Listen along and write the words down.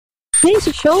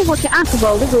Deze show wordt je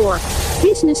aangeboden door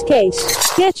Business Case,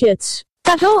 Gadgets,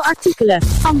 cadeauartikelen,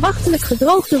 ambachtelijk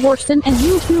gedroogde worsten en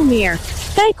heel veel meer.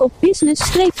 Kijk op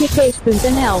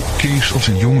business-case.nl. Kees als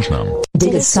een jongensnaam.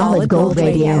 Dit is Solid Gold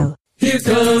Radio. Here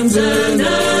comes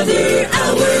another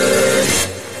hour.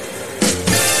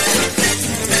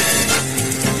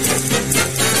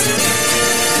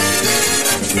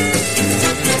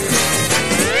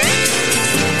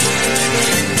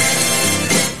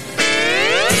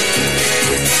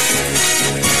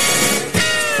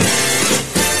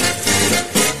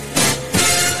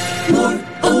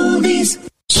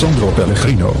 Sandro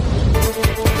Pellegrino.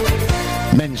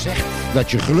 Men zegt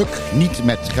dat je geluk niet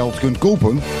met geld kunt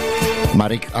kopen,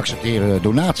 maar ik accepteer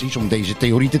donaties om deze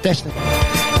theorie te testen.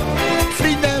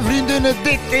 Vrienden en vriendinnen,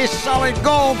 dit is Solid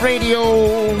Gold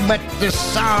Radio met the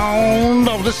sound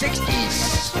of the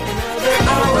 60s. Another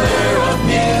hour of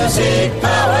music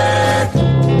power.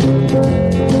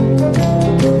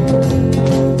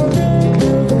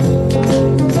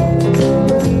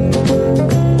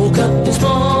 Woke up this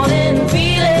morning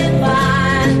feeling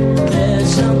fine.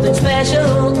 There's something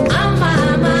special on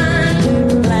my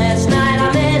mind. Last night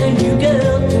I met a new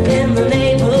girl in the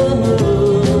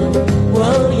neighborhood.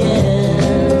 Whoa, yeah.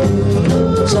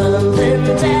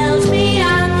 Something tells me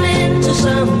I'm into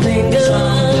something good.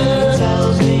 Something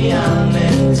tells me I'm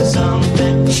into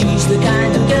something. She's the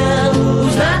kind of girl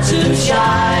who's not too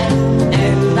shy,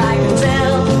 and I can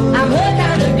tell I'm her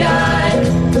kind of guy.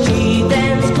 She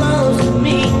dances close to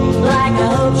me like I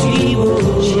hope she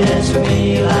would. She dances for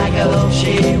me like I hope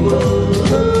she would.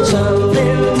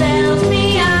 Something tells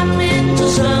me I'm into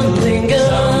something good.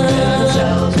 Something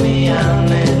tells me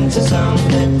I'm into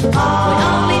something. We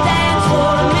only dance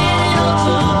for a minute or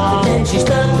two, and then she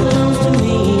stuck close to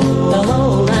me the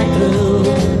whole night through.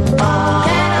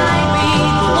 Can I be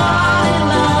the one in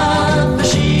love?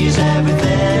 She's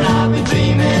everything I've been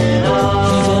dreaming of.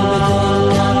 She's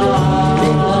everything I've been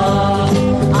dreaming of.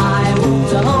 I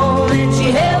moved her home and she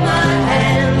held my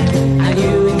hand. I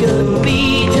knew it couldn't be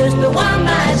just the one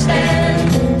night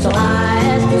stand. So I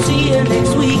asked to see her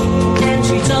next week, and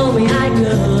she told me I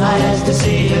could. I asked to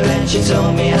see her and she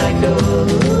told me I could.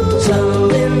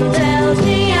 Something tells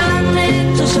me I'm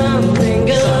into something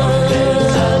good.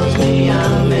 Something tells me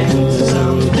I'm into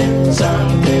something.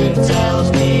 Something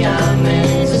tells me I'm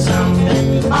into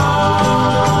something.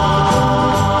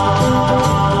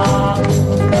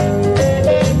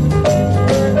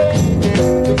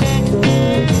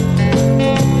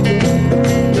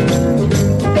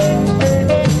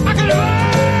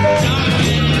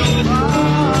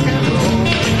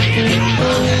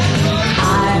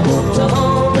 I walked her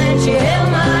home and she held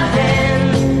my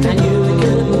hand. I knew it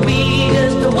couldn't be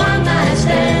just a one night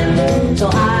stand. So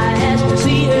I asked to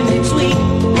see her next week,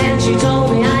 and she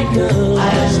told me I could. I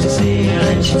asked to see her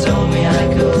and she told me I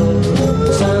could.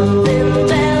 Something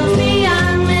tells me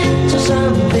I'm into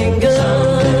something good.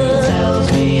 Something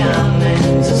tells me I'm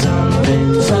into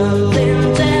something.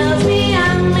 Something tells me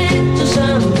I'm into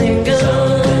something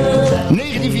good.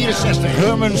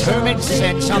 1964, Hermits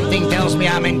said something tells me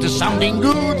I'm into something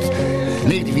good.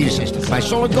 1964, bij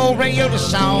Solid Gold Radio, the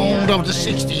sound of the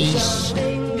 60s.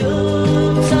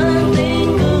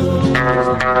 Something good.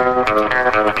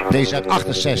 Deze uit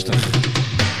 68.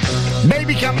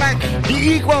 Baby Come Back, The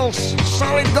Equals,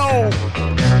 Solid Gold.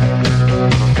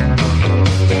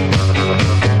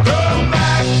 Come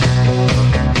back,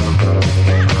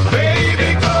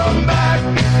 baby, come back,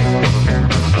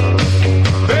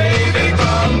 baby,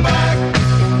 come back,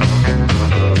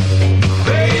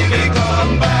 baby,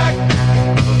 come back.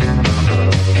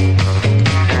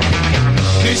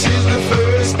 This is the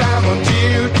first time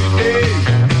until today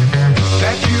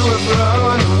that you have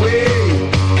run away.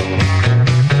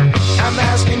 I'm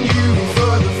asking you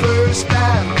for the first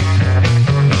time.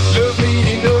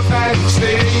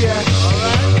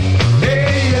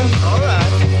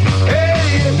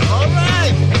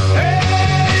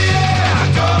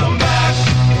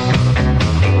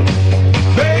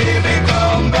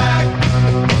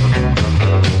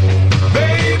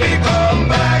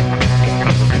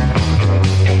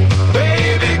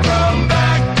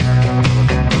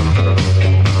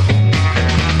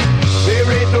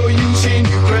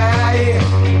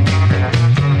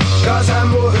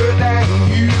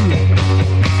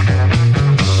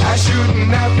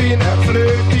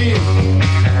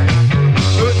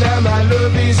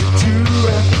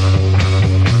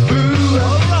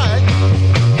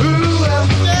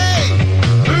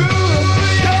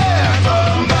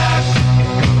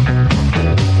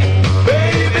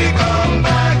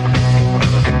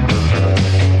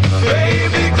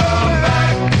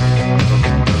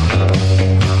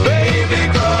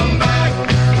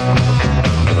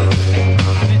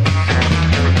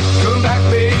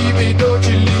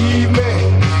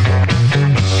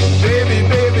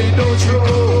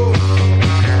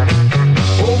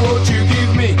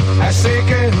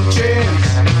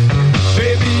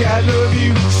 love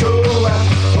you so.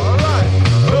 Alright.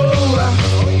 Oh,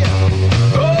 yeah.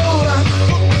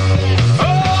 Oh,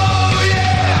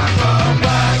 yeah. Come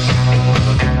back.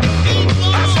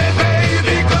 I said,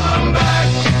 baby, come back.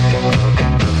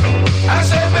 I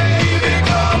said, baby,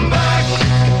 come back.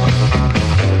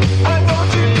 I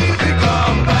want you to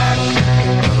come back.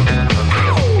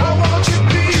 I want you,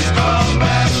 please come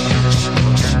back.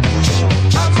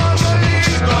 I'm on the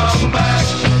lead, come back.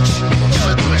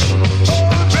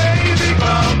 Oh, baby,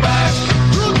 come back.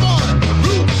 Oh,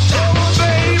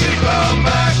 baby, come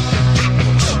back.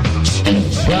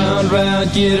 Round, round,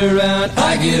 get around,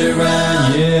 I get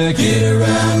around, yeah, get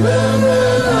around, round,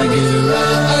 round, I get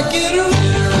around, I get around,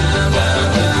 round,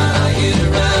 round, I get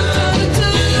around,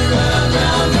 get around,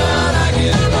 round, round, I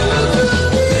get around,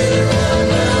 get around,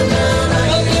 round, round, I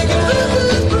get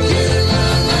around, get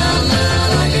around, round,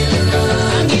 round, I get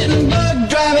around. I'm getting bugged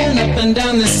driving up and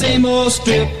down the same old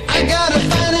strip. I gotta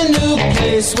find a new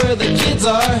place where the kids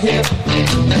are hip.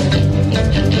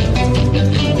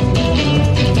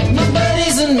 My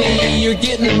buddies and me, you're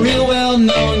getting real well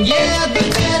known. Yeah, the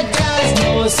bad guys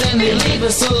know us and they leave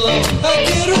us alone. I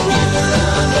get around,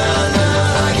 round, round,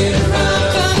 round, I get around,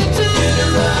 get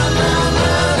around, round,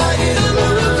 round, I get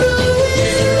around,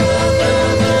 get around,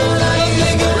 round, round, I get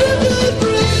around,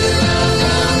 get around,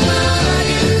 round, round, I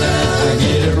get around, I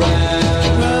get around, get around,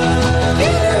 round, round.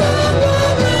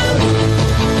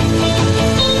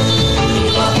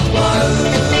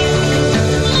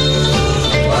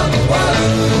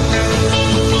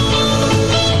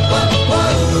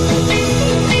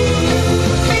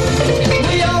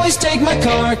 We always take my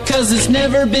car, cause it's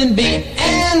never been beat,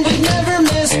 and we've never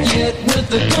missed yet with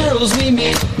the girls we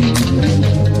meet.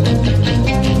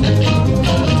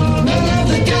 None of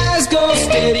the guys go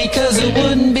steady, cause it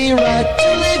wouldn't be right to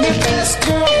leave your best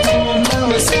girl home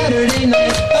on a Saturday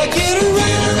night. I get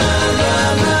around, round,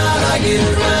 round, round, I get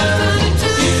around,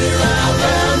 get around,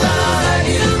 round, round, I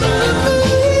get around,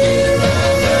 get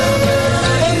around, round, round,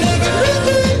 I get around,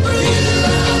 get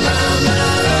around, round,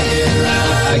 round, I get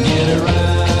around, I get around,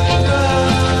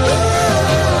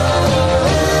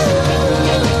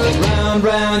 round,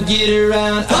 round, get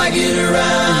around, I get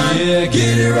around, yeah,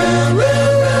 get around,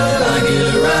 round, round, I get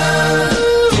around,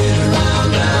 get around,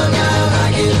 round, round, I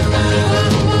get around,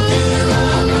 get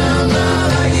around, round,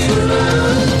 round, I get around, get around, round, round, I get around, get around, round, round,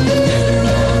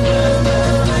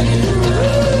 I get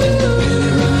around,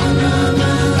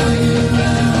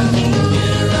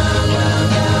 get around, round,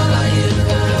 round, I get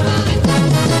around.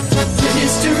 The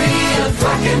history of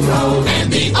rock and roll and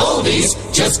the oldies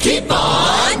just keep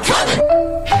on coming.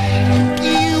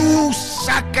 Yu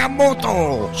Sakamoto,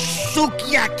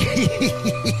 Sukiyaki.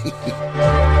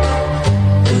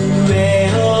 上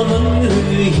を向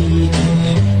いて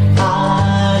歩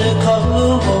こ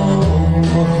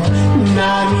う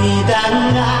涙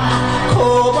がこ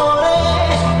ぼれ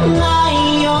ない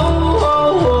よ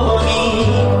うに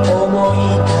思い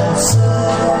出す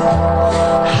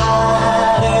春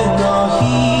の日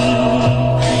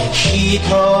一人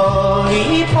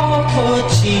ぼっ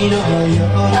ちの夜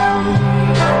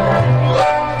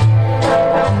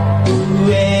上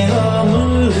を向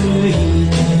い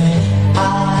て歩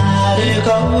こ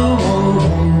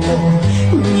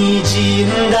う滲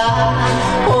んだ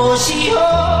星を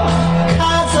数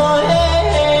え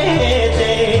て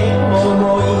思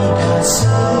い出す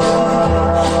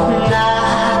夏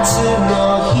の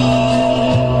日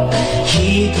一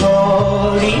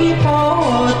人ぼ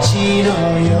っちの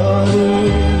夜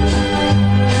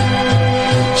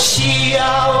幸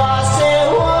せ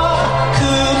は雲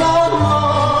の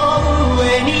上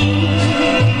に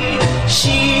幸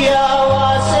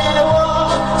せは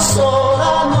空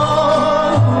の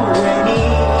上に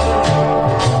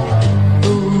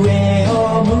上を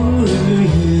向い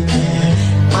て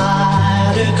歩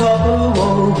こ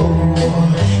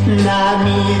う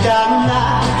涙が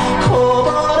こぼ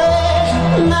れ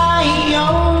ないよ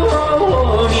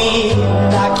うに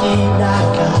泣きな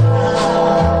がら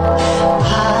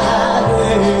歩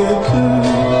く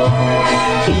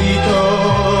一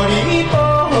人ぼ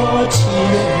っち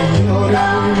の夜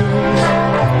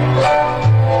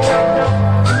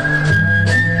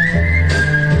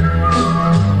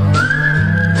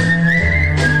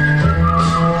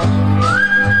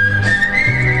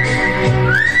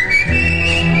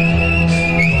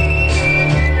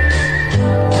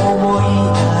思い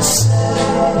出す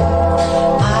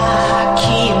秋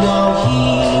の日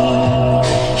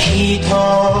一人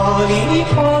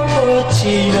ぼっち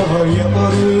の夜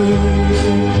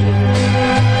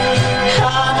悲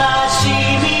し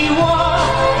みは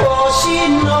星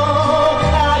の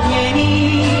影に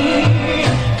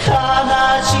悲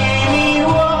しみ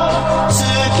は月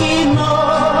の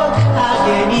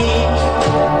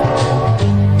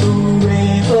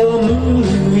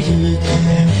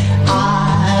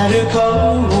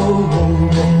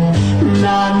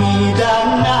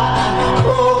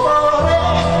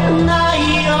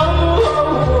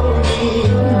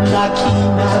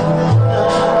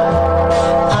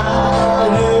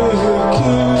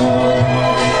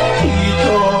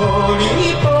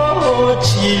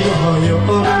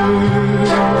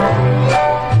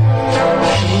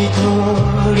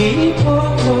り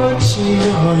心地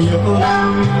の夜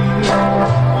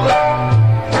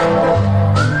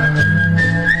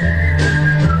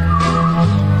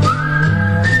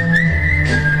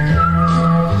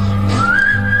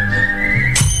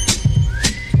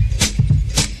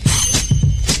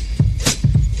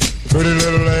Pretty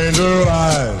little angel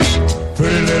eyes,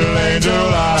 pretty little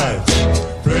angel eyes,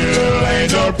 pretty little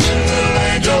angel, pretty little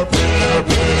angel, pretty little,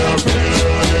 pretty little, pretty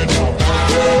little angel.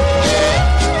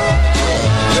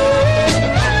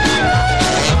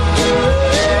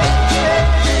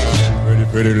 Pretty,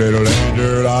 pretty little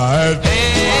angel eyes.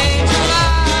 Angel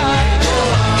eyes,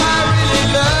 I really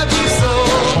love you so.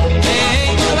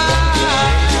 Angel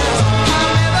eyes,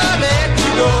 I'll never let you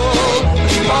go.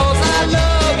 Because I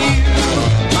love you,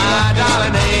 my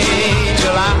darling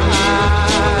angel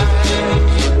eyes.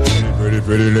 Pretty,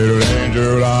 pretty little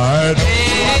angel eyes.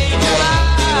 Angel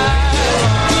eyes,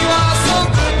 you are so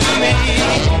good to me.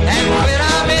 And when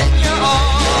I'm in your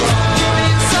arms, you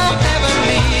feel so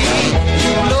heavenly.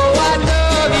 You know I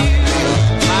love you,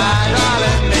 my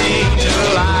darling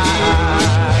angel eyes.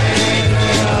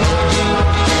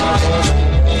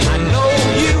 I know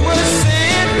you were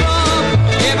sent from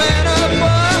heaven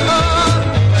above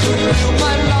to fill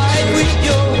my life with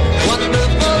your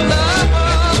wonderful love. I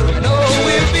know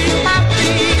we'll be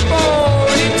happy for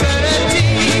eternity.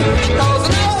 'Cause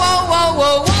I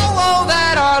know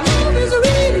that our love is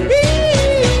really real.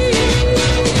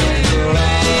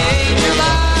 Angel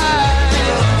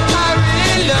eyes, I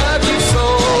really love you so.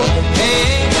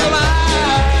 Angel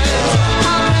eyes,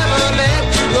 I'll never let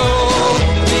you go.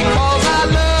 Because I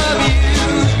love you,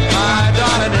 my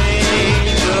darling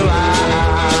angel eyes.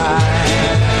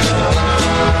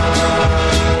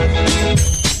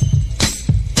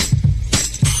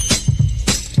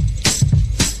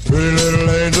 Pretty little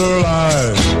angel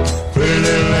eyes, pretty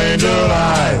little angel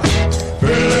eyes,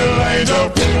 pretty little angel,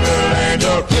 pretty little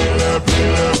angel, pretty little, pretty little,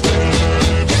 pretty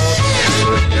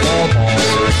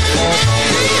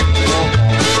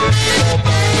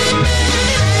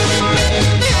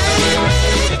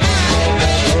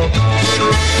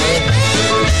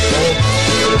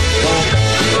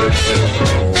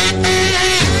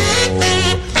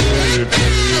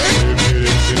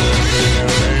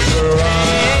Angel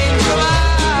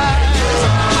eyes, I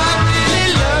really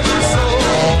love you so.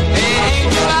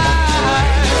 Angel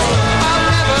eyes, I'll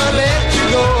never let you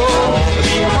go.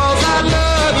 Because I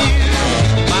love you,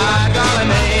 my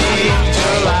darling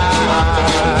angel eyes.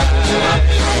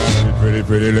 pretty,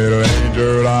 pretty little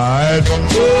angel eyes.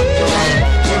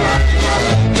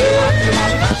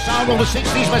 Sound of the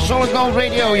 60s bij Solid Gold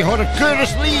Radio. Je hoorde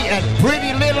Curtis Lee en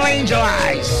Pretty Little Angel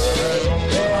Eyes.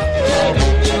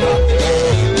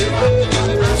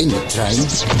 In de trein,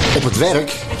 op het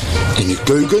werk, in de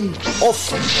keuken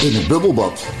of in het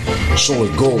bubbelbad. Solid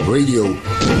Gold Radio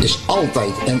is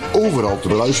altijd en overal te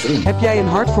beluisteren. Heb jij een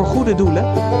hart voor goede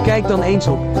doelen? Kijk dan eens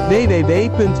op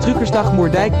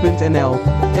www.truckersdagmoerdijk.nl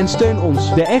en steun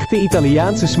ons. De echte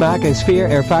Italiaanse smaak en sfeer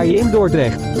ervaar je in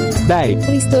Dordrecht. Bij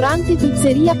Ristorante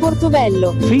Pizzeria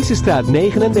Portobello. Friesestraat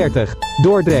 39,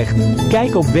 Dordrecht.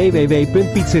 Kijk op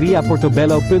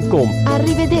www.pizzeriaportobello.com.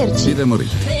 Arrivederci. Siete Morì.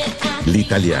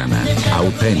 L'italiana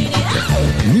autentica.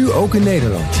 Nu ook in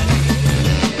Nederland.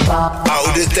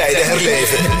 Oude tijden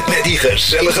herleven met die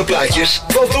gezellige plaatjes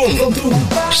van toen.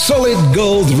 Solid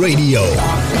Gold Radio.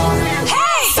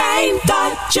 Hey, fijn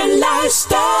dat je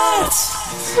luistert.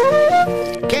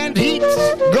 Can't Heat,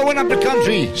 Going Up the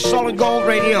Country. Solid Gold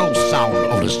Radio, sound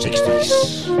of the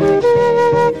 60s.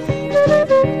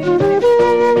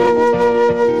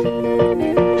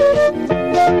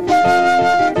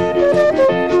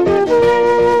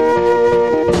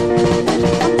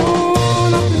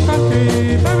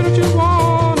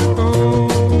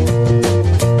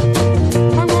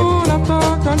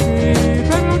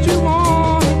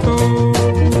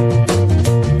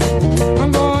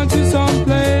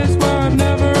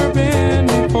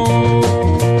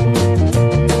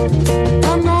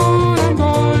 I'm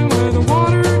going where the water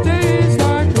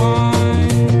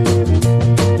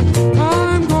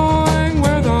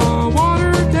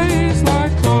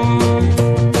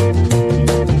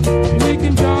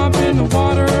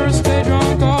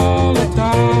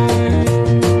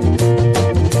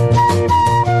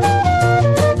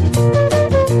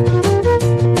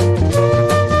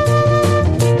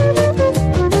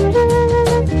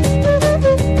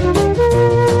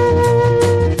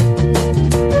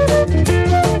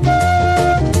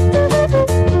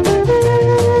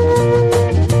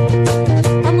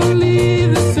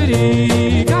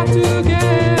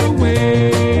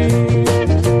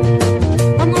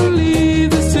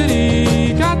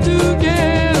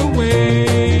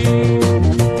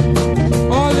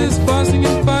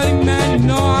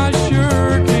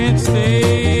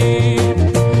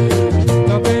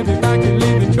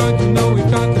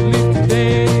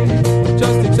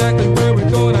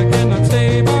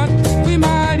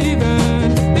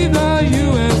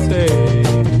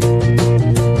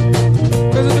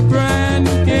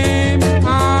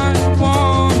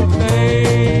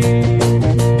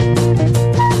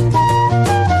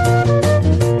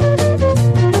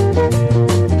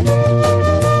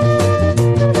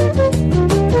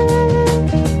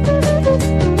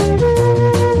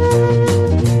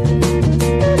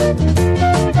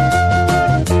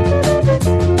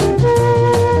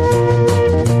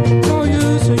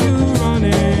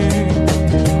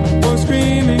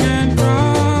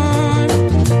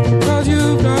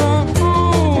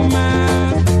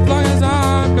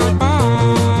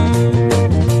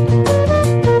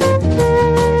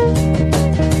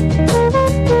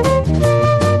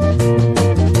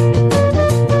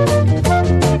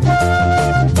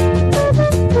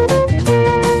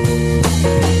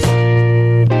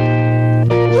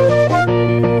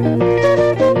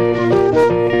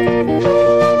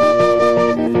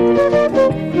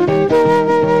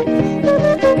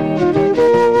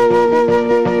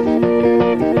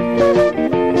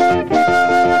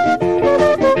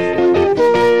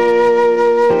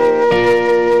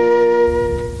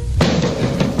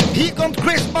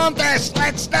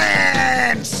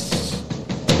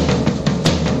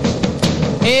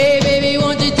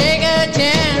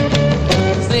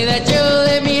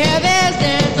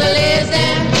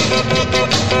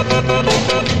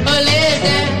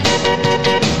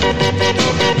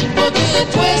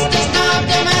the twist, the stomp,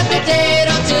 the mashed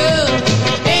potato too.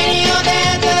 Any old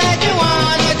dance that you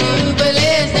wanna do, but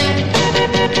listen,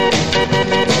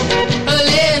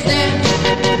 listen.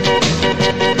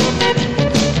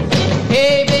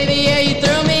 Hey baby, yeah, you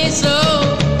throw me so.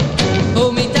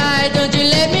 Hold me tight, don't you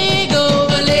let me go.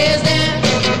 But listen,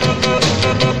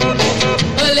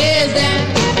 listen.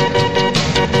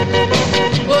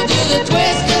 We'll do the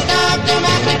twist, the stomp, the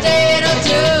mashed potato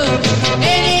too.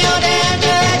 Any old dance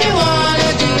that you wanna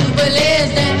do, but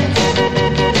listen,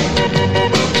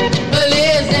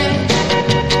 listen.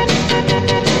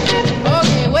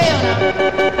 Okay, well now.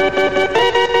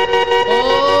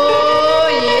 Oh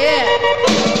yeah.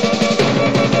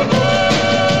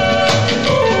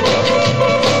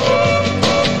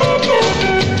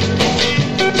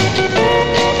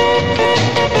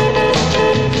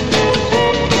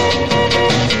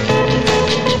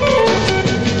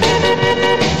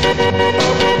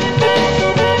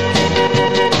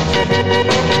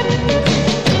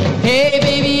 Hey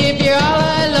baby, if you're all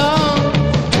alone,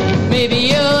 maybe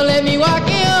you'll let me walk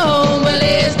you home. But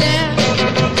listen,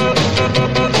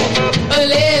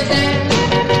 listen.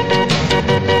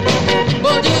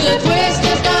 We'll do the twist,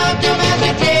 the stomp, the mashed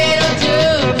potato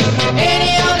too.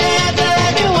 Any old dance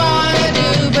that you wanna do.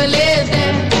 But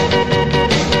listen,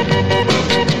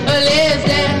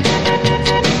 listen.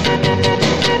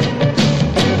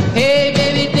 Hey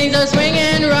baby, things are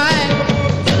swinging right.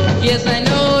 Yes, I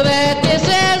know that this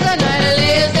is the night.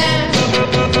 Listen,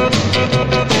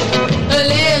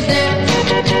 listen.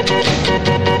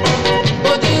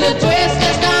 We'll do the twist,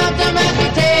 the stomp, the mashed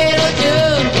potato too.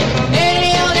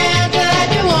 Any old dance that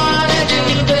you wanna do.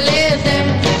 But listen,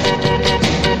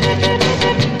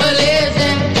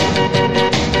 listen,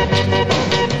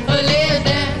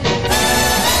 listen.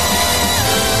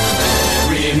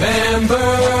 Remember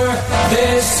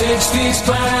this 60s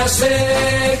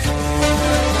classic.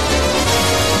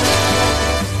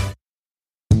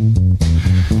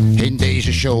 In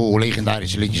deze show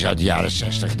legendarische liedjes uit de jaren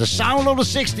 60. The Sound of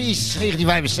the 60s,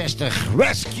 1965.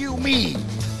 Rescue Me. Rescue me.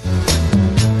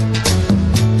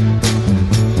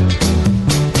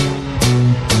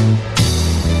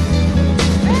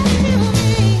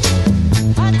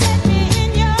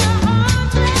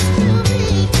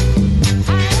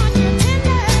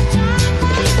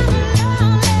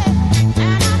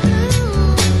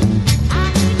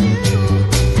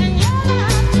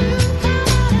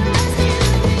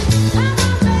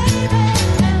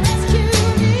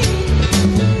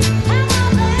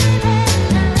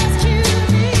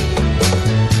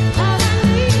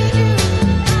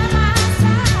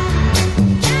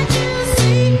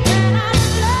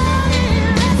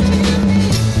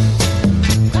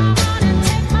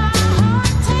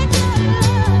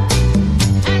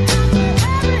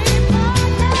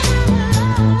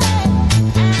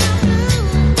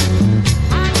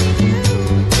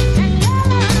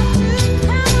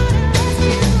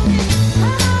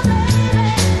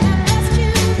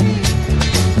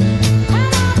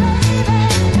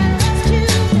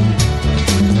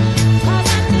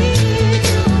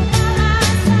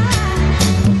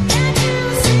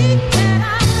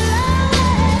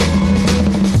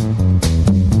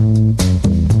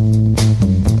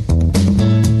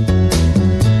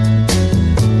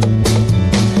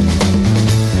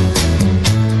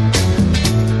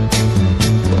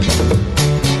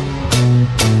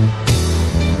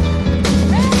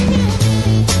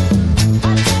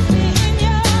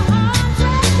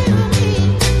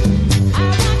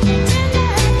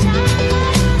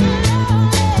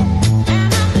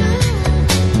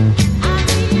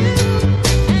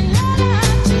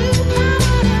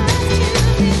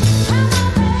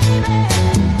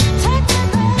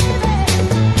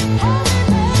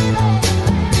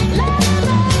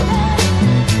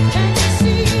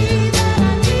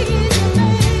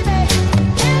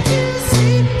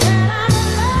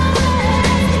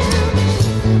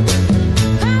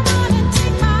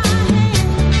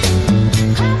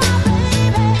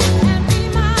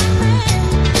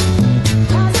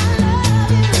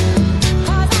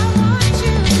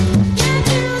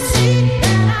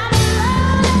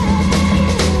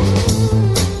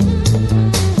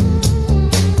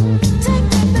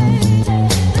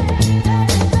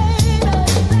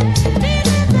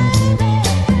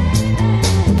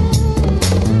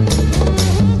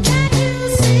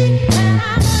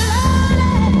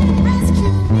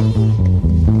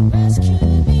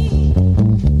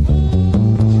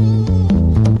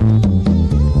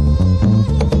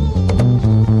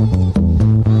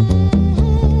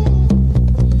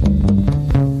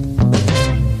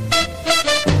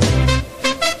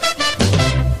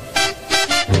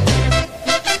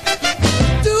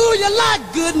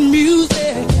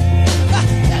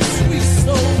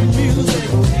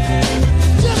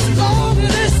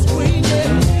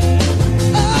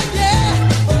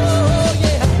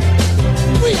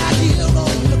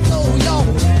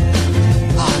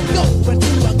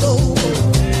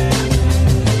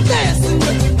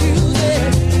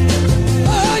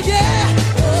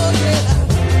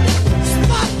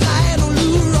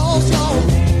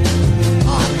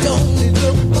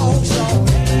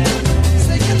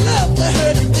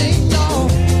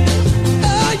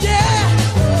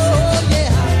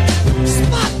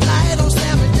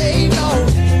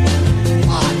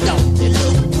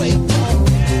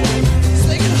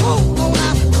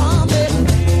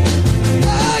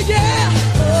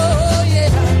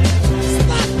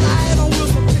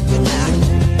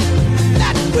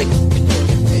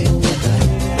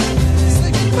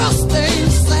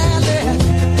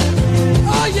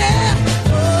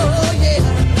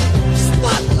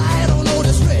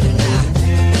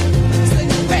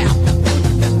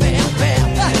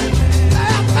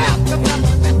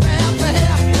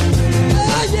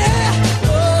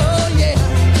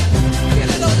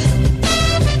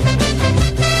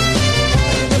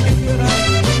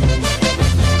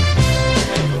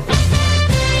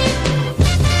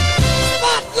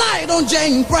 on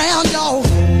James Brown, y'all.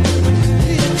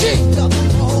 He's the king of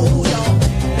them all, y'all.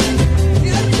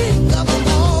 He's the king of them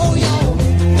all, y'all.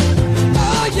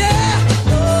 Oh yeah,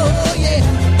 oh yeah.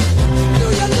 Do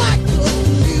you like good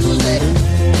music?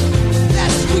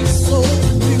 That sweet soul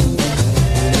music.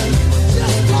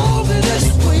 Just love it and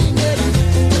swing it.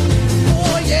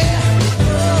 Oh yeah,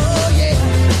 oh yeah.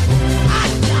 I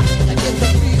got to get the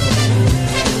feeling.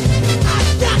 I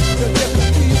got to get the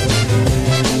feeling.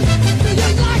 Do you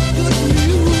like good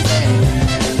music?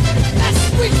 That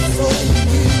sweet soul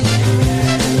music.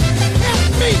 Help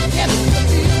me get the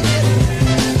feeling.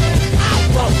 I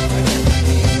want to get the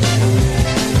feeling.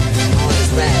 On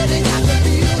this ready, got the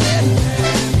feeling.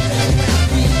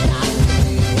 We got the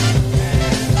feeling.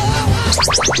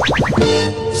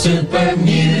 Super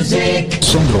music.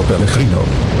 Sandro Pellegrino.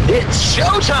 It's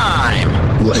showtime.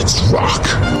 Let's rock.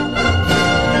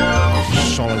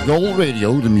 Solid Gold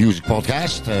Radio, de music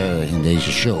podcast. In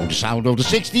deze show, The Sound of the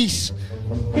 60s.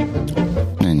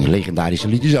 En de legendarische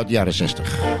liedjes uit de jaren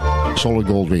 60. Solid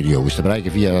Gold Radio is te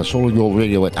bereiken via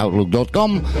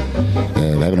solidgoldradio@outlook.com. We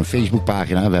hebben een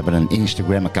Facebookpagina, we hebben een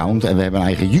Instagram account en we hebben een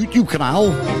eigen YouTube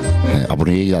kanaal.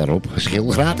 Abonneer je daarop, geschil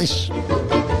gratis.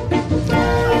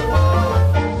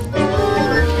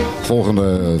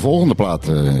 Volgende plaat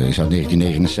is uit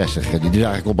 1969. Die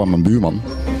draag ik op aan mijn buurman.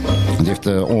 Die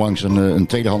heeft onlangs een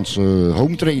tweedehands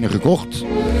home trainer gekocht.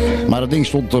 Maar dat ding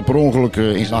stond per ongeluk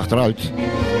in zijn achteruit.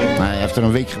 Hij heeft er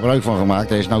een week gebruik van gemaakt.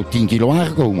 Hij is nou 10 kilo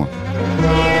aangekomen.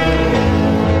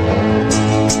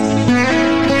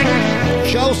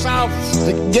 Show South,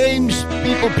 the games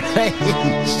people play.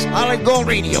 Solid Gold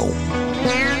Radio.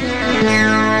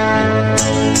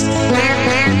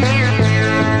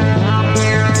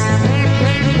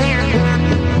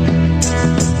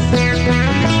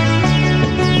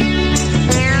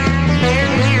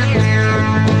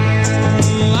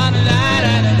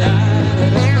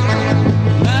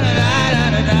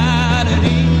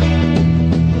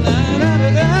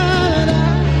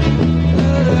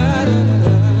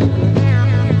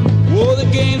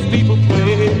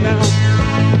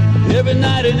 Every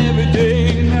night and every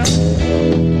day now,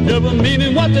 never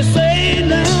meaning what they say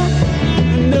now,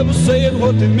 and never saying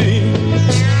what they mean.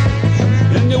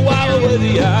 And they while away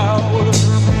the hours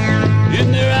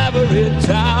in their ivory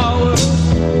towers,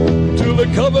 till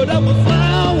they're covered up with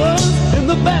flowers in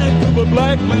the back of a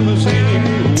black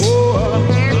limousine. Oh,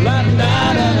 la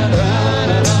da da da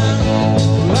da da,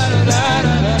 la da da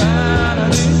da da da.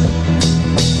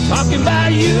 Talking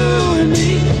about you and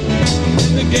me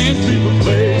and the games people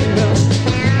play now.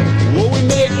 Oh, we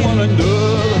make one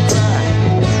another cry,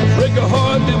 break a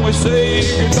heart, then we say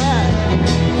goodbye.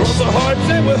 Cross our hearts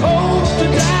and we hope to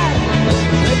die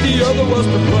that the other was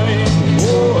to blame.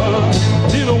 Oh,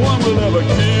 neither one will ever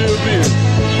give in.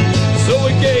 So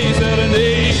we gaze at an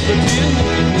age of 10,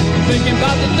 thinking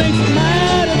about the things that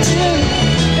might have been.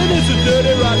 And it's a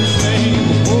dirty, rotten shame.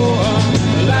 Oh,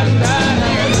 la da da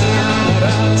da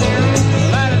da,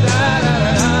 la da da da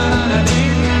da da.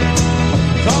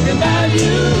 Talking about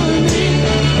you and me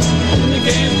and the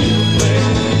games people play.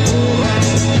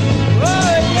 Oh,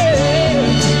 yeah.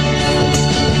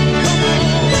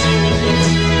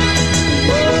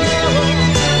 Come on.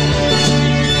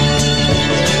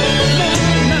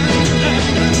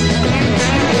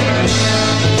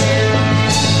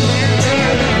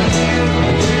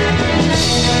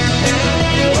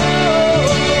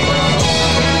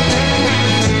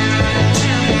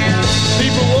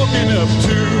 People walking up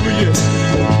to you,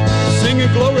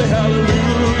 singing glory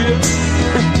hallelujah,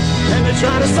 and they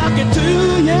try to sock it to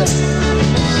you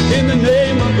in the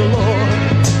name of the Lord.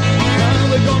 Now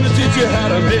they're gonna teach you how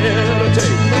to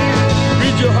meditate,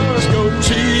 read your horoscope,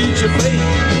 cheat your fate,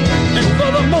 and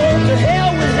furthermore to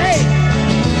hell with hate.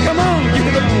 Come on, give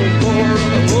it on, boy.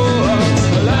 Oh,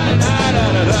 la da da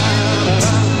da da da,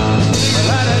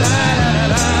 la da da da da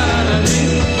da da.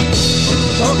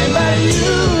 Talking about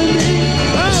you and me,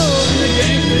 oh, the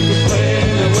game they could play.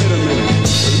 Now wait a minute,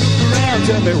 look around,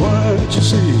 tell me what you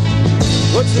see.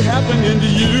 What's happening to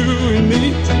you and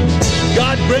me?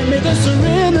 God grant me the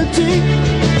serenity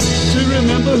to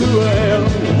remember who I am.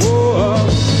 Oh,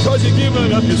 cause you're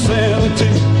giving up your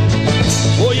sanity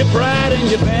for your pride and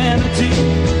your vanity.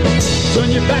 Turn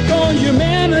your back on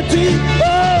humanity.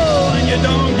 Oh, and you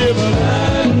don't give a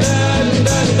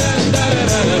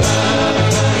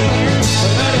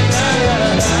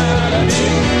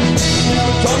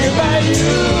talking about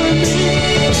you and me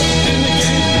and the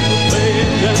games people play.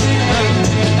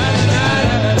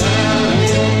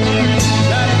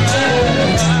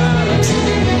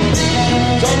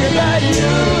 Talking about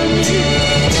you and me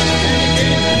and the games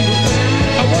people play.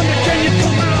 I wonder, can you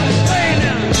come out and play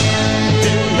now?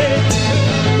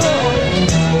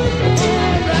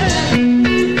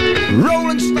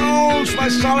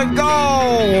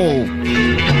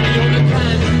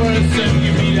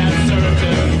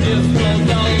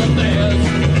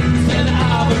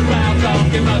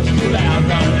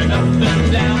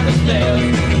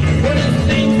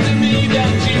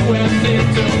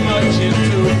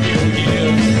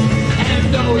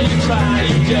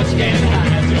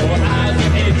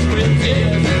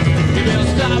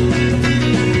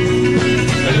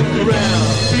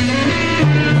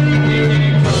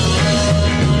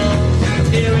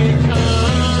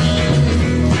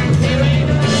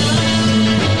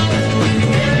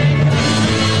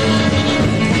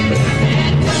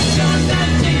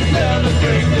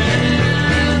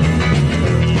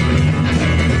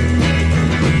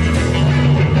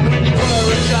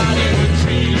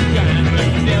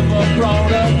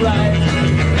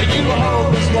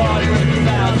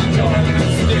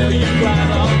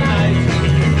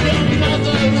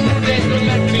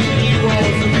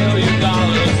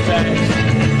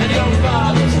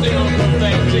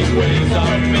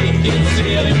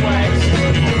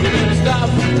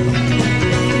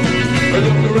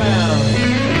 around.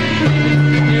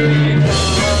 Here it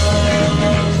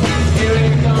comes, here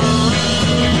it comes,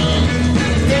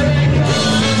 here it comes,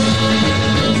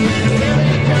 here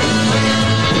it comes.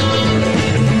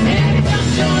 Here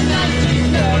comes your night, she's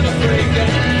gonna break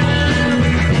down.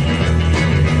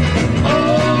 Oh,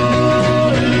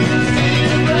 you see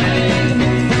the rain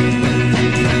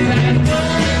that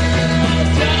was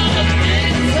just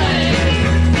insane.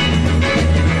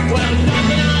 Well,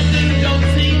 nothing I do don't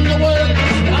seem to work.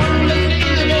 I'm the thing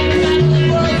that makes that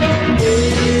work.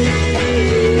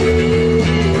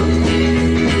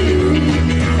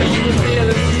 You were still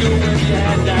in school when you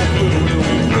had that fool who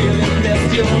really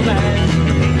messed your mind.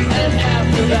 And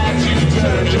after that you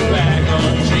turned your back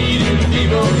on treating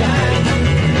people kind.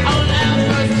 On our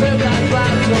first trip I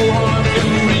tried so hard to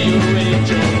rearrange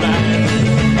your mind.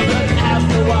 But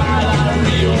after a while I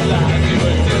realized you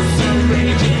were just a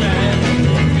raging man.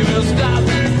 You will stop,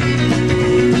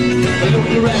 look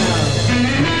around.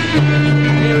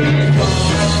 Here it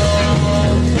comes,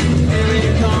 here it comes, here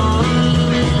it comes,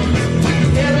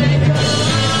 here it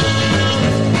comes.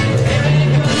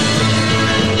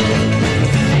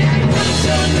 Here comes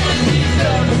your night, she's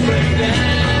gonna break down.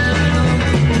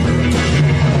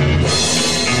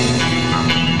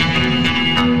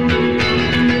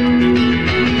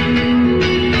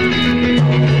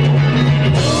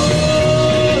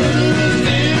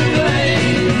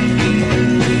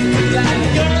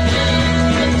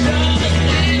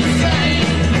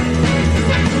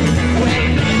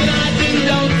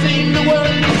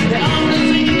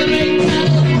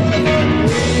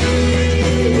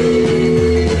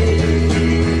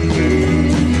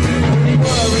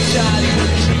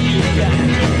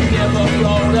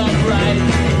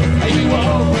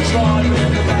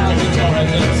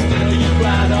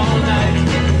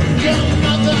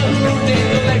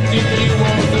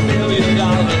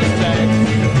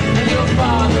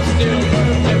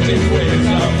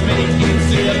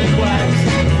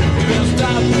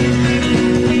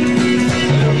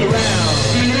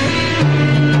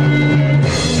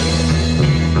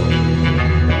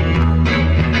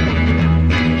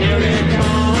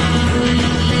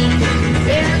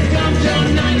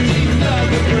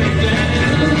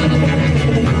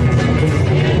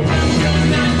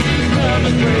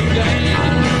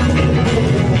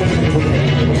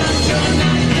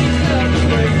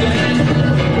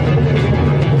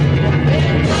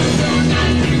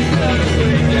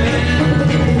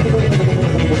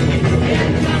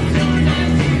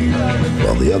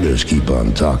 Keep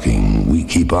on talking, we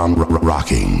keep on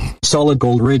rocking. Solid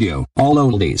Gold Radio, all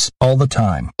oldies, all the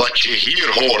time. Wat je hier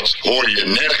hoort, hoor je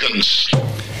nergens.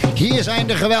 Hier zijn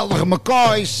de geweldige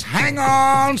McCoys. Hang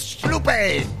on,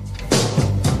 Sloopy!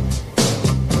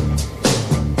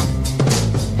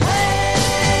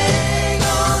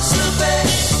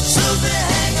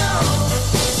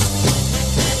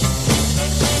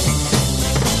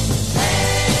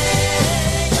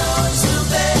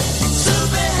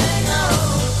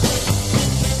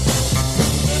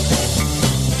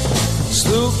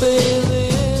 Sloopy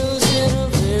lives in a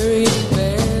very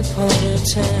bad part of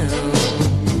town,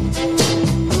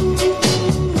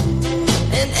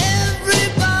 and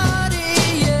everybody,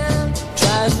 yeah,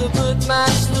 tries to put my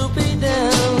Sloopy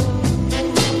down.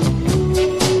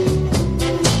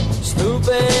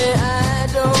 Sloopy, I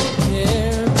don't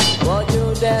care what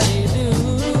your daddy do,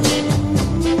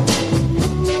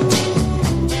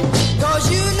 'cause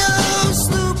you know,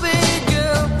 Sloopy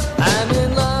girl, I'm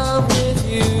in love with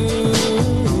you.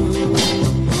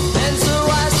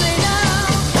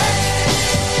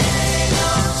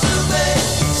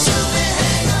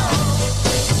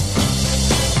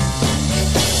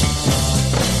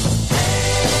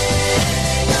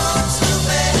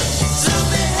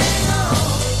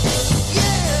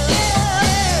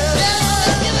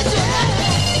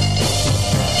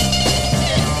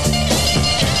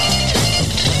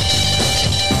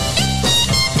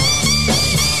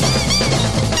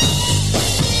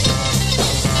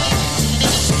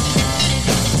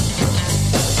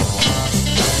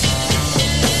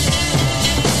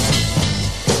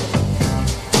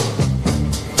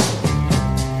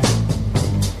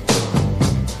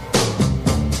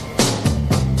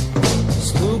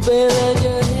 Let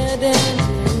your hair down,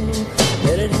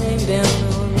 let it hang down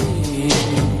on me.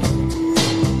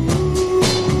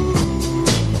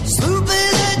 Sloopy,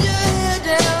 let your hair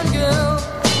down, girl,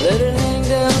 let it hang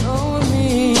down on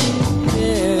me.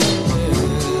 Yeah,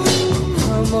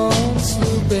 come on,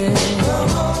 Sloopy,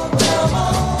 come on, come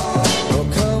on, oh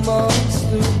come on,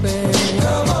 Sloopy,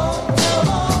 come on, come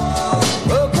on,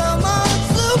 oh come on,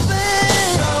 Sloopy,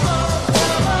 come on,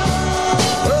 come on,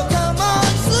 oh come on,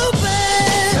 Sloopy.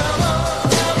 Come on,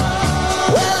 come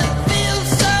on.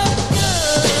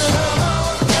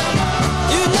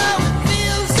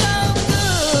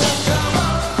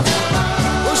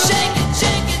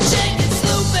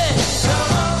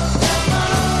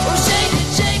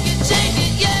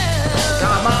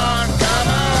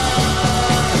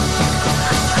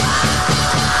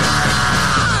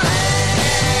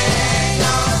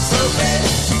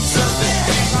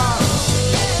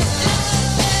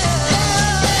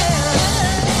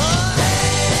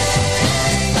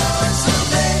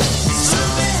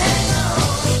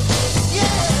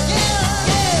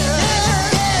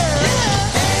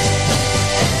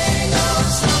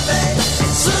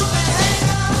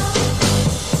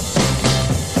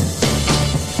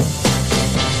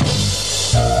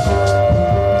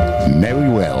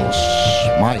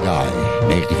 My Guy,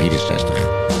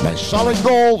 1964. Bij Solid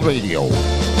Gold Radio.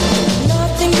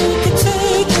 Nothing you could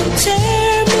take and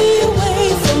tear me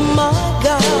away from my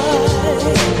guy.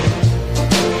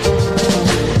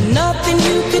 Nothing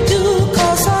you could do,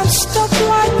 'cause I'm stuck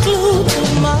like glue to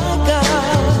my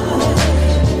guy.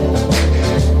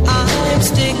 I'm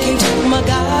sticking to my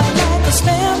guy like a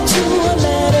stamp to a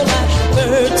letter, like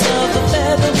birds of a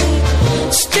feather. We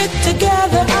stick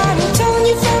together, I'm telling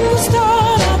you from the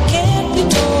start, I can't be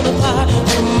torn apart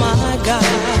from my guy.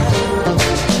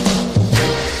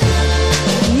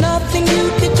 Nothing you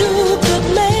could do could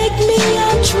make me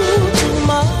untrue to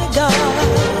my God.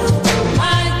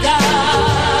 My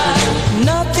God.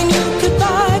 Nothing you could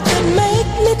buy could make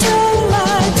me tell a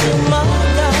lie to my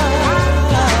God.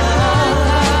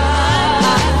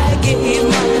 I gave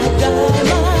my God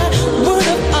my word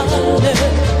of honor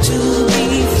to be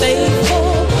faithful,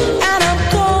 and I'm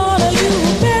gonna, you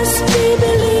best be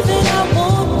believing I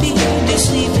won't be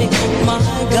deceiving my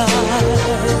God.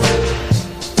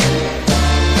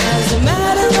 As a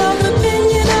matter of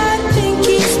opinion, I think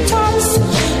he's tops.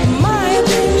 My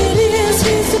opinion is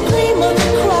he's the cream of the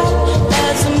crop.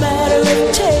 As a matter of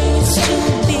taste, to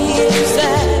be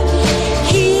exact,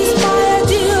 he's my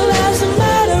ideal. As a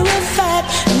matter of fact,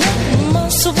 no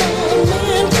muscle bound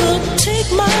man could take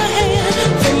my hand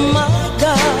from my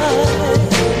God.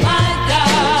 My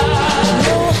God.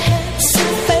 No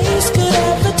handsome face could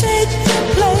ever take the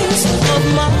place of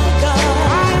my God.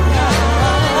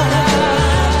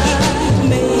 He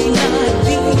may not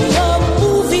be a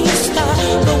movie star,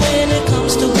 but when it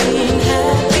comes to being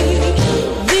happy,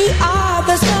 we are.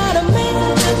 There's not a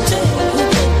man to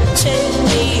take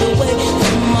me away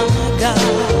from my God.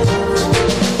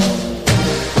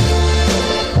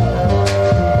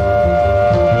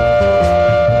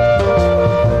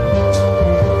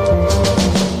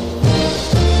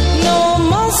 No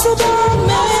muscle bound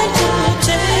man could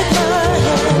take my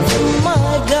hand from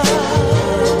my God.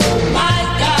 My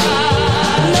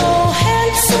God. No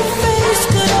handsome face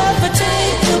could ever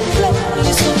take the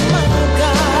place of my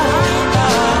God.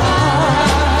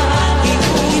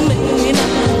 He may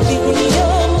not be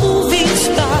a movie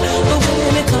star, but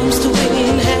when it comes to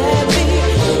being happy,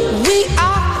 we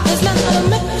are. There's not a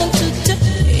man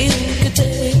today who could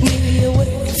take me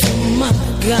away from my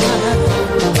God.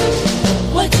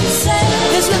 What you say?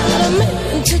 There's not a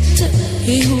man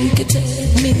today who could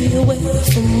take me away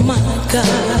from my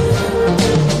God.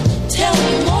 Tell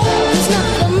me more. There's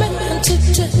not a man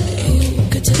today who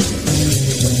could take me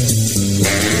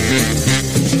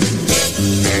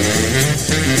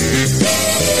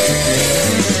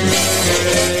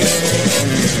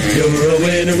You're a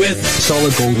winner with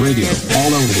Solid Gold Radio.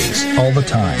 All oldies, all the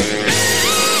time.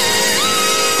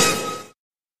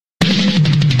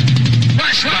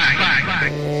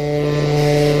 Flashback.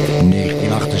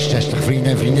 1968,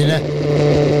 vrienden en vriendinnen.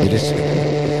 Dit is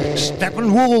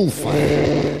Steppenwolf.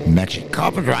 Magic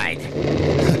Carpet Ride.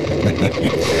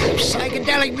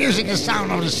 Psychedelic music, the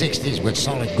sound of the 60s with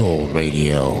Solid Gold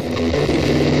Radio.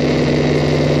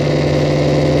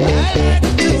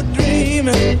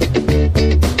 Dreaming,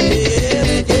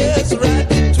 yes, right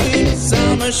between the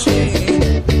sound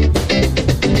machine.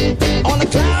 On the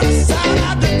cloud of sound,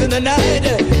 I drift in the night.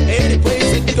 Any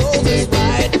place it goes is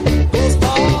right. Goes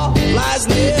far, flies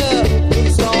near, the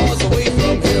stars away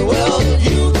from here. Well,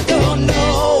 you don't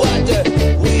know what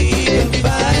we can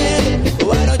find.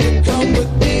 Why don't you come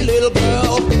with me, little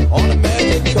girl, on a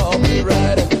magic carpet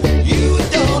ride? You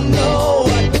don't know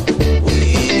what we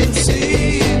can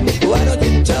see. Why don't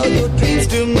you tell your dreams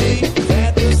to me?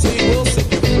 Fantasy will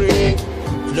set you free.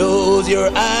 Close your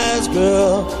eyes,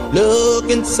 girl. Look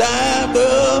inside,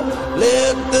 girl.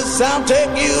 Let the sound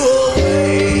take you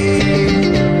away.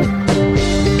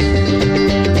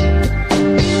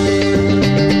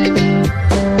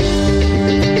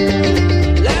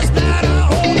 Last night I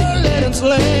owned a Lennox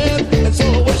land, and so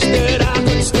I wish that I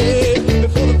could stay.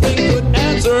 Before the thing could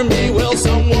answer me, well,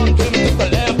 someone came to the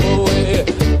lamp away.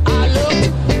 I looked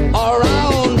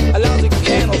around, a lousy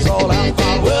candles all I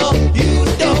found. Well, you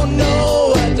don't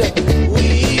know what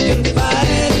we can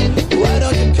find. Why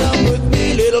don't you come with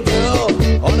me, little girl,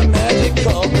 on a magic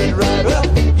carpet ride? Well,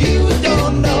 you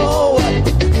don't know what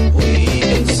we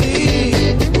can see.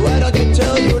 Why don't you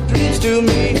tell your dreams to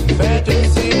me?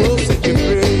 Fantasy will set you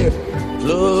free.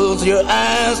 Close your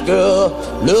eyes, girl.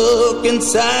 Look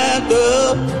inside,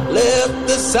 girl. Let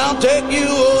the sound take you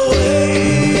away.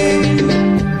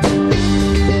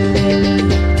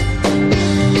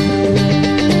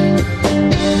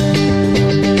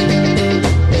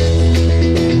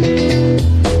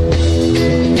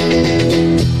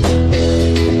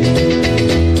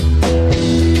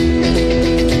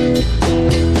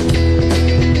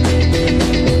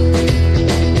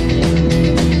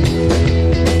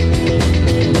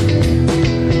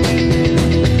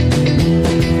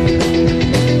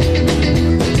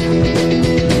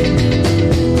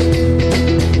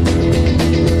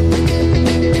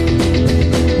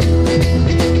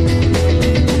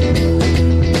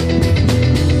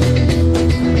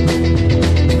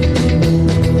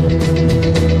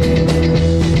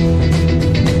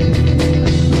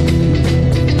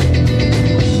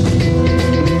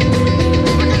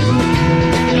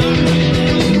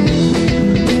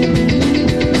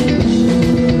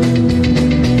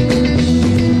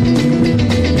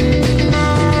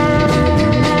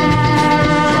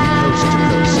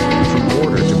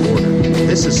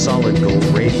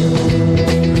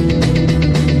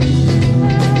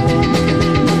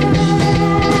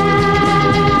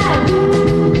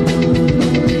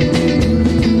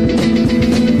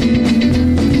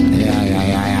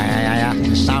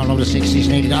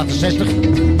 68.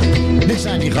 Dit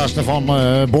zijn die gasten van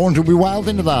Born to be Wild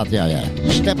inderdaad. Ja.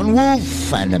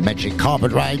 Steppenwolf en de Magic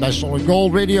Carpet Ride bij Solid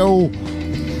Gold Radio.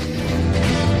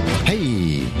 Hey,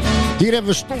 hier hebben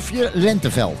we Stofje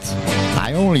Lenteveld.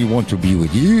 I only want to be with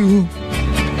you. Don't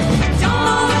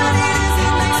know what it is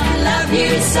that makes me love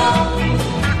you so.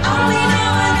 I only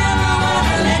know I never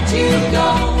wanna let you go.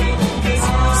 'Cause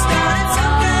you started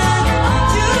something,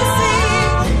 don't you see?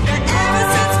 That ever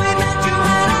since we met you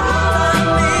had a hold on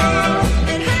me.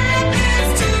 It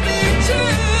happens to be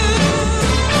true.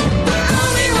 I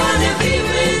only wanna be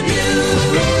with you.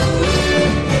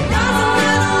 Doesn't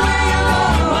matter where you go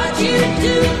or what you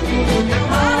do.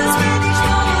 I wanna spend each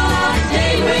moment of the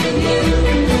day with you.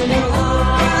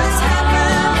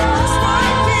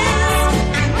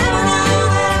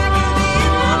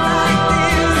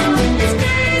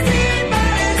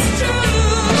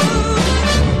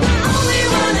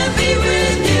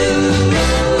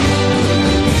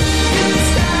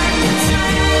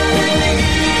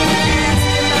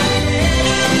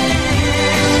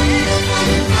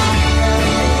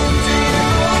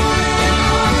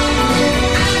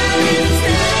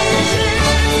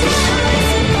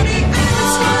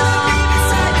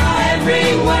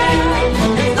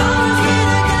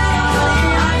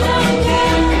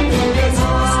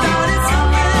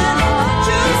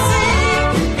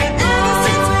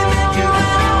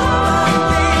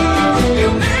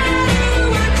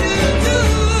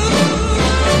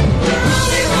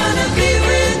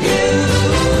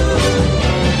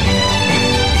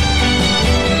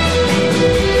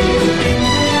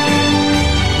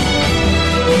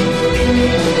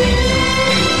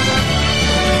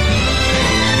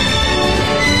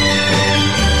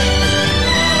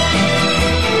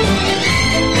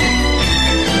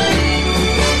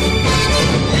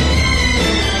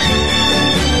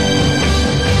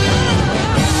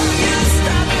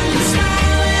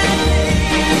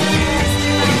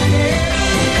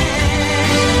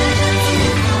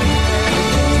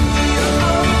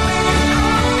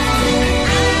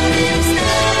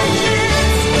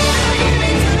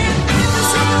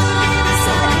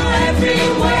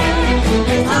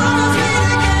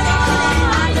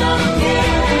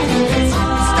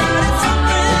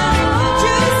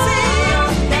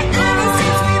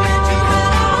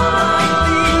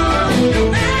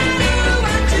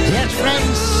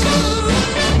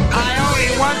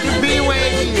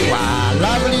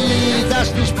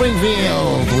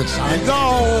 Springfield with Solid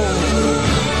Gold.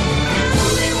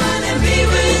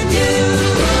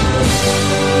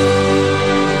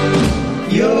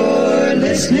 You're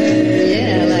listening.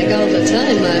 Yeah, like all the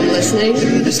time I'm listening.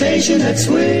 To the station that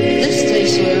swings. This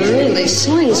station really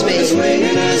swings me.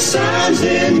 Swinging us sounds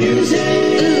and music.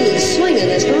 Ooh, swinging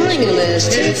is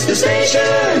ringing-ist. It's the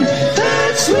station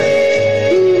that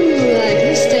swings. Ooh, like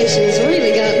this station's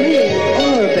really got me in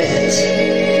orbit.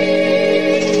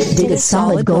 Dit is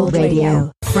Solid Gold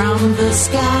Radio. From the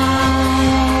skies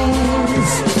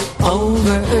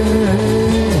over Earth.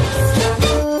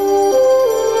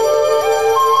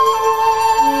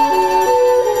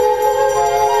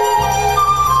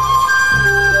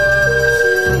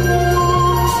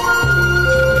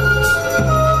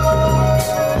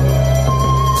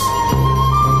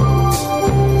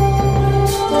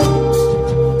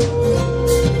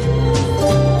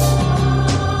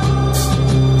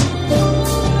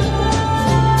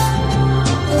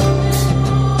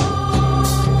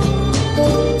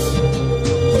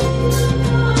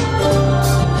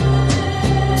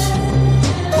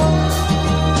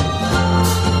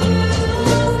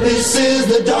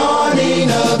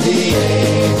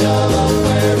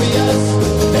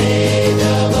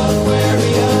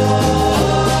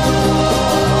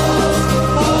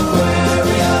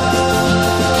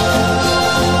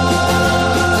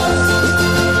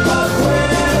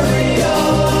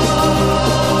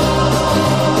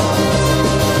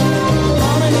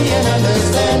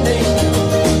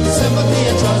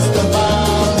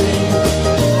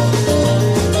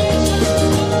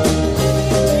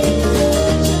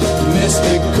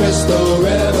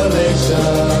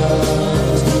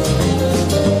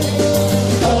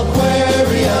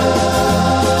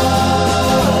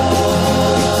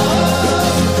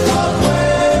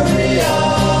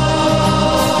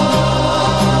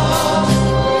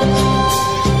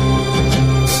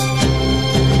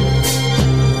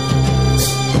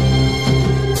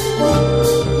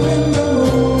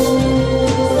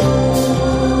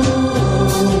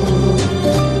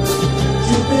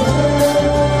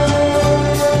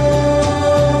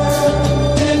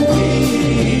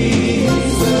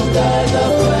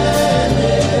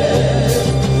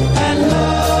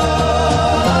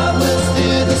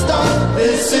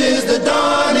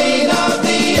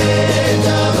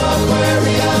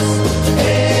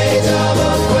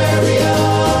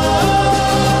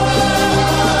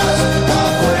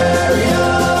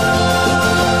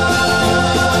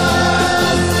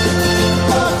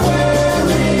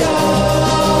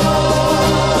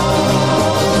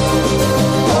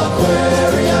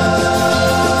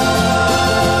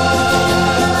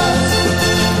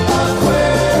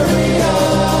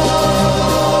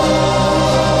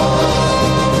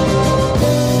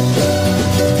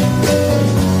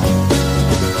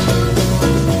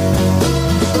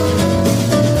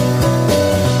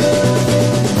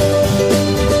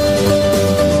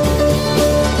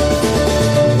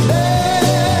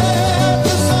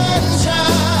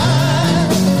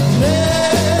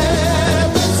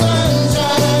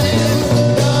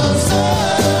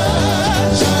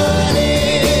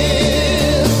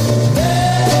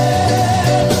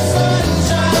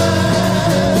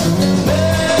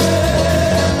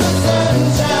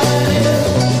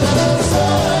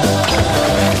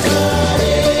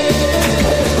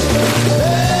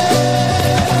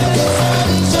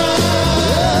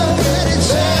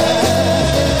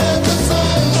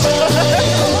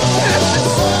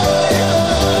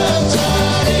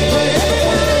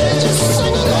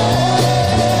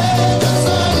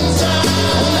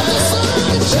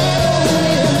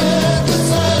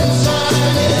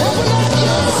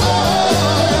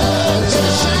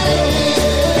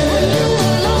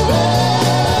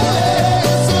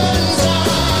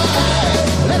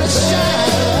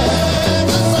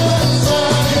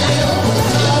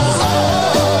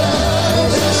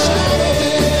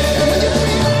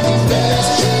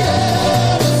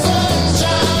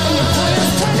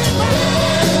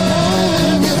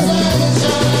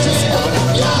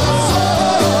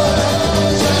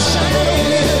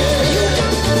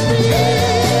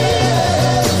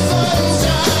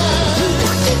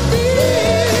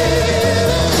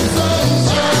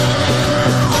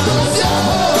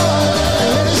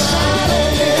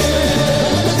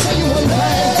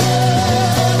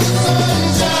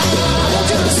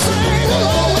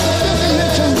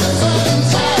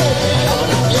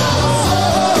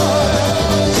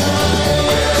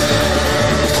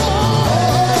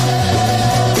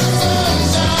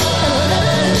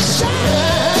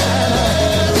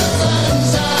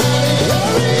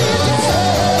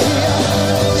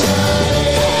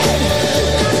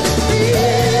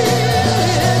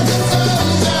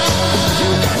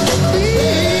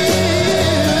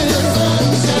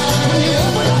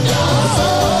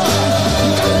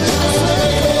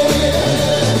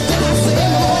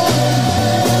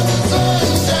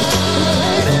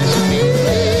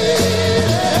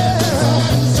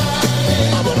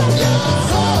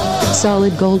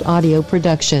 Solid Gold Audio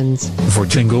Productions. Voor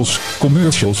jingles,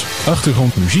 commercials,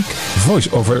 achtergrondmuziek,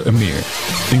 voice-over en meer.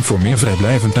 Informeer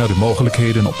vrijblijvend naar de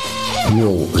mogelijkheden op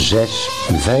 06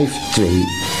 52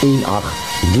 18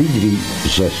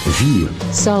 3364.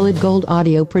 Solid Gold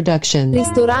Audio Productions.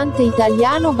 Ristorante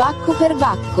Italiano Bacco per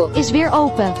Bacco is weer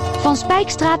open. Van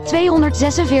Spijkstraat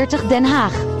 246 Den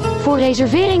Haag. Voor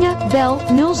reserveringen bel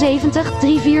 070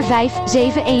 345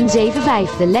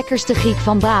 7175. De lekkerste Griek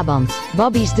van Brabant.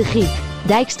 Babby's de Griek.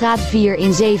 Dijkstraat 4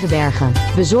 in Zevenbergen.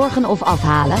 Bezorgen of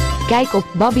afhalen? Kijk op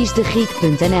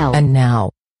babbiesdegriek.nl. And now,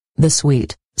 the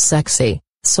sweet, sexy,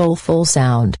 soulful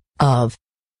sound of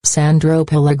Sandro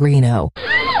Pellegrino.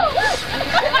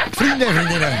 Vrienden en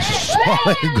vriendinnen,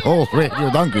 Solid Gold Radio,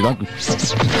 dank u.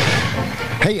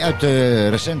 Hey, uit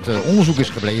recent onderzoek is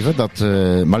gebleven dat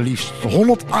maar liefst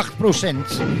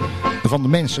 108% van de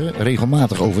mensen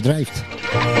regelmatig overdrijft.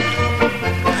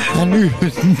 En nu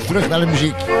terug naar de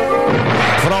muziek.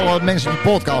 Vooral mensen die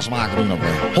podcasts maken doen ook.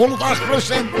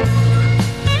 108%.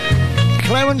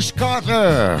 Clarence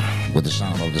Carter with the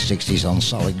sound of the 60s on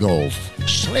Solid Gold.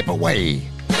 Slip Away.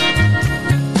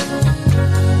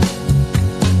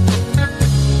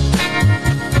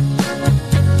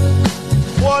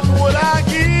 What would I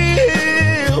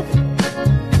give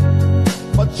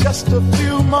for just a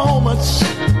few moments?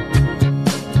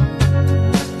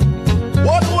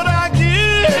 What would I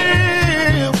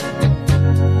give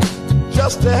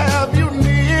just to have you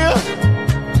near?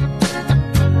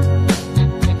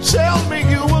 Tell me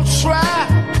you will try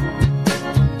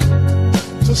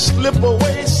to slip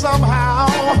away somehow.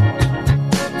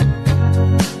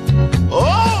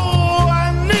 Oh,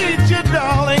 I need you,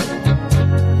 darling.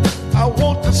 I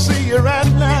want to see you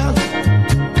right now.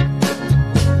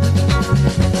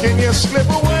 Can you slip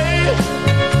away?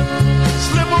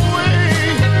 Slip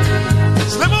away.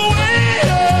 Slip away.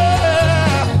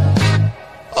 Yeah.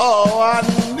 Oh, I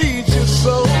need you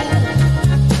so.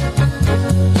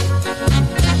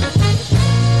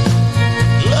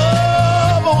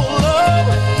 Love, oh love.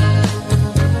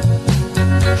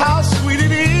 How sweet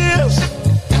it is.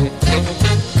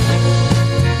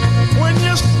 When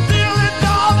you're still in,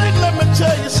 darling, let me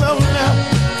tell you something now.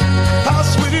 How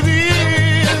sweet it is.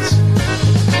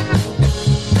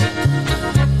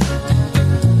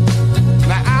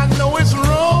 Now I know it's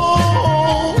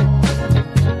wrong,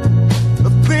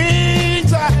 the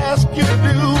things I ask you to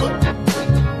do,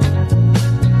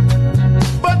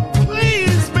 but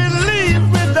please believe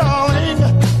me, darling,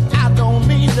 I don't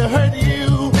mean to hurt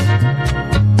you.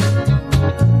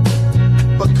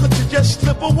 But could you just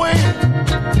slip away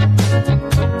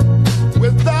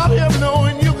without him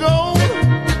knowing you gone?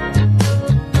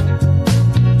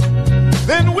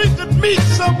 Then we could meet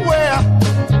somewhere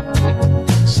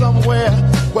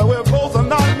where we're both are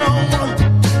not known.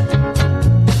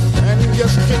 And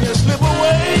just can you slip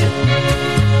away?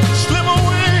 Slip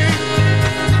away.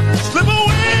 Slip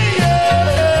away,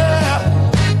 yeah.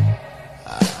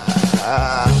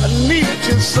 I need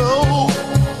you so.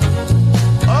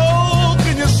 Oh,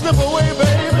 can you slip away,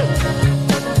 baby?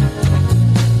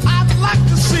 I'd like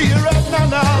to see you right now,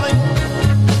 darling.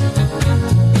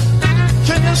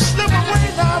 Can you slip away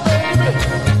now, baby?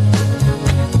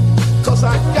 'Cause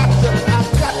I got to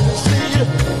see you.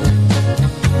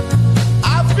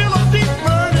 I feel a deep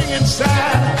burning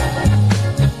inside.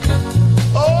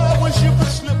 Oh, I wish you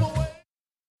could slip away.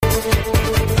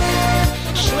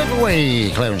 Slip Away,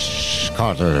 Clarence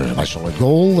Carter bij Solid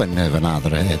Gold. En we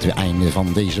naderen het einde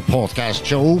van deze podcast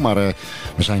show. Maar we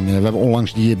hebben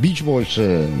onlangs die Beach Boys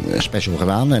special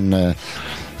gedaan. En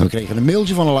we kregen een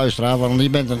mailtje van een luisteraar. Want je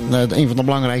bent een van de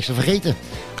belangrijkste vergeten.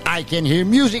 I Can Hear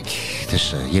Music.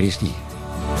 Dus hier is die.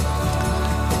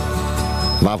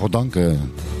 Waarvoor dank,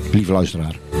 lieve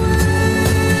luisteraar.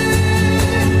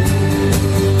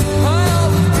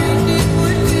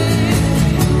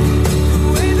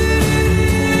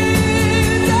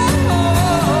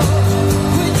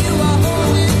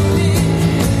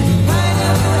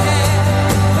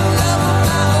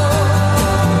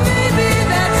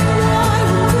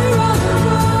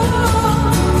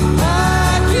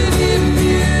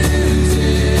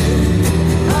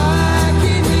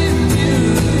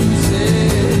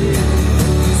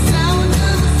 Sound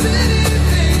of the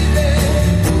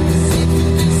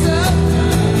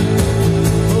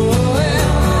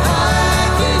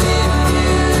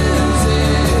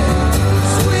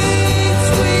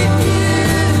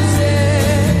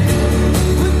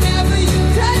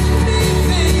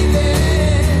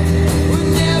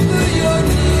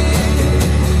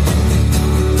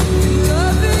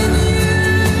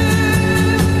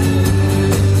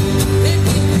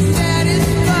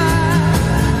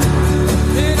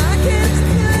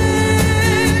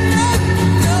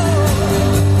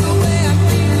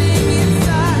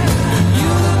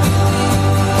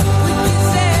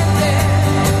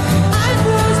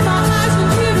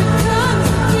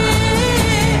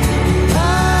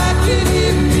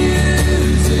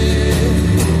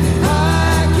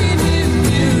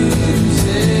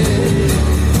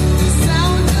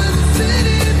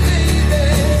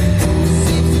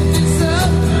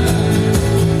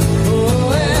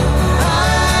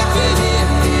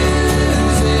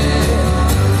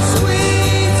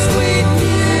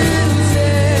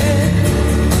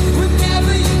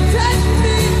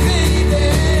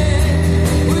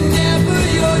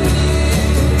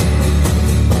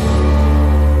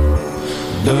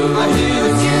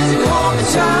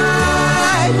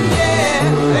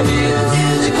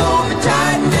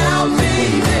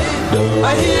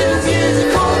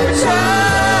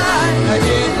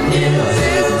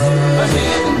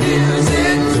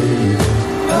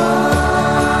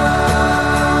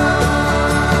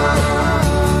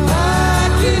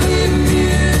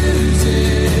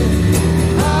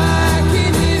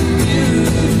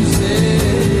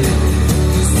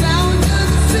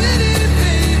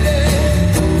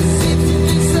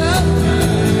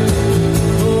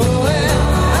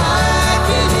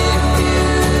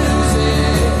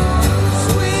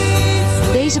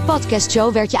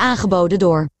podcastshow werd je aangeboden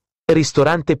door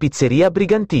Ristorante Pizzeria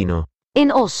Brigantino.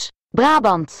 in Os,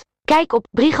 Brabant. Kijk op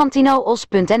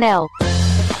brigantinoos.nl.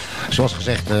 Zoals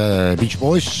gezegd, Beach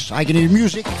Boys, I Can Hear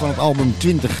Music van het album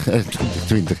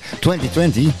 2020.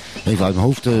 Even uit mijn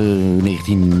hoofd,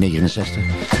 1969.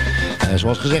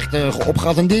 Zoals gezegd,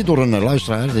 opgeattendeerd door een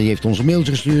luisteraar. Die heeft ons een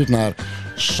mailtje gestuurd naar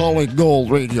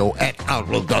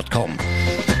solidgoldradio@outlook.com.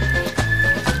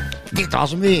 Dit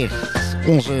was hem weer.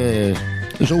 Onze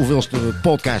zoveelste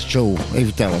podcastshow,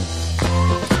 even tellen.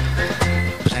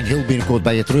 We zijn heel binnenkort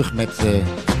bij je terug met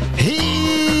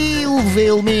heel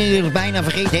veel meer bijna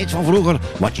vergeten hits van vroeger.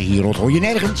 Wat je hier hoort, hoor je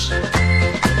nergens.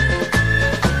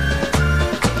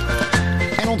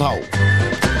 En onthoud,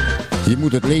 je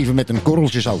moet het leven met een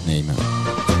korreltje zout nemen.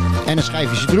 En een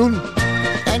schijfje citroen.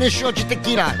 En een shotje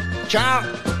tequila. Ciao.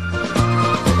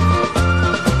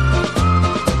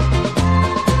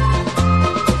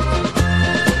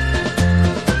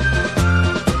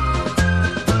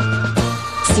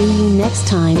 See you next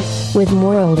time with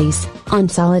more oldies on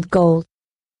Solid Gold.